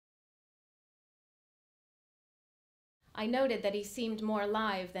I noted that he seemed more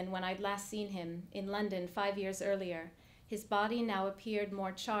alive than when I'd last seen him in London 5 years earlier. His body now appeared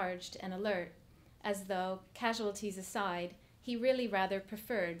more charged and alert, as though, casualties aside, he really rather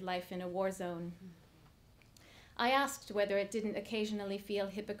preferred life in a war zone. I asked whether it didn't occasionally feel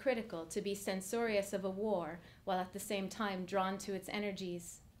hypocritical to be censorious of a war while at the same time drawn to its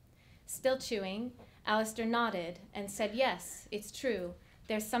energies. Still chewing, Alistair nodded and said, yes, it's true.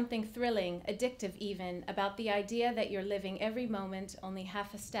 There's something thrilling, addictive even, about the idea that you're living every moment only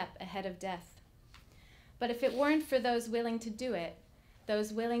half a step ahead of death. But if it weren't for those willing to do it,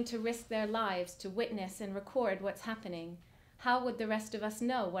 those willing to risk their lives to witness and record what's happening, how would the rest of us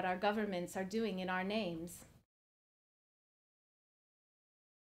know what our governments are doing in our names?